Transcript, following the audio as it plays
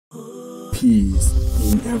peace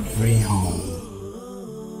in every home.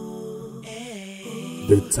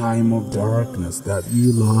 The time of darkness that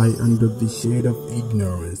you lie under the shade of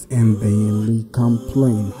ignorance and vainly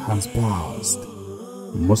complain has passed.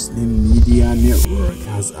 Muslim Media Network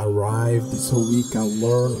has arrived so we can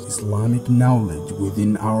learn Islamic knowledge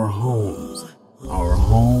within our homes. Our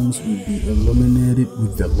homes will be illuminated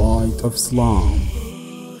with the light of Islam.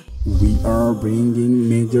 We are bringing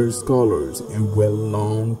major scholars and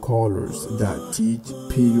well-known scholars that teach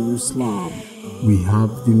pure Islam. We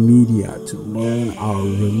have the media to learn our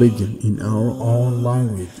religion in our own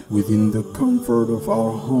language within the comfort of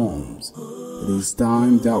our homes. It is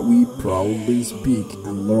time that we proudly speak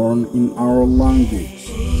and learn in our language.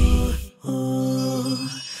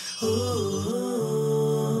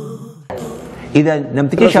 إذا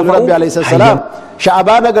نمتكي شفاء عليه السلام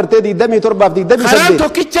شعبان قرتي دي دمي تربى في دمي خرب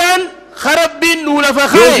توكيتشان خرب بين ولا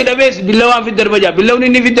فخاي كده بس بالله في الدربجة بالله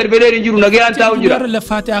ونني في الدربجة يجرو نجي أنت أوجرا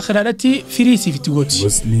لفاتي آخرتي فريسي في تقولش.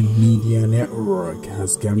 Muslim Media Network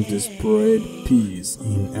has come to spread peace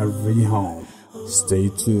in every home. Stay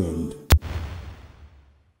tuned.